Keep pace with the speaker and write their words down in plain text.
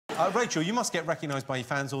Rachel, you must get recognised by your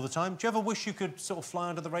fans all the time. Do you ever wish you could sort of fly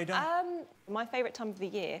under the radar? My favourite time of the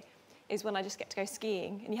year is when I just get to go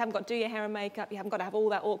skiing and you haven't got to do your hair and makeup, you haven't got to have all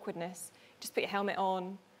that awkwardness. Just put your helmet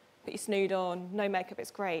on, put your snood on, no makeup,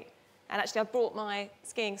 it's great. And actually, I've brought my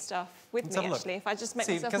skiing stuff with me, actually, if I just make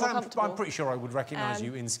myself more comfortable. I'm pretty sure I would recognise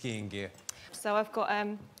you in skiing gear. So I've got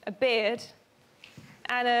a beard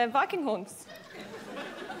and Viking horns.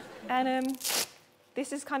 And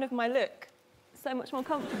this is kind of my look. So much more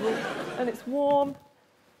comfortable, and it's warm.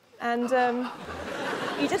 And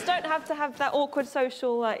you just don't have to have that awkward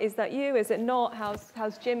social, is that you, is it not,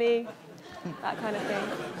 how's Jimmy, that kind of thing.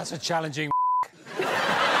 That's a challenging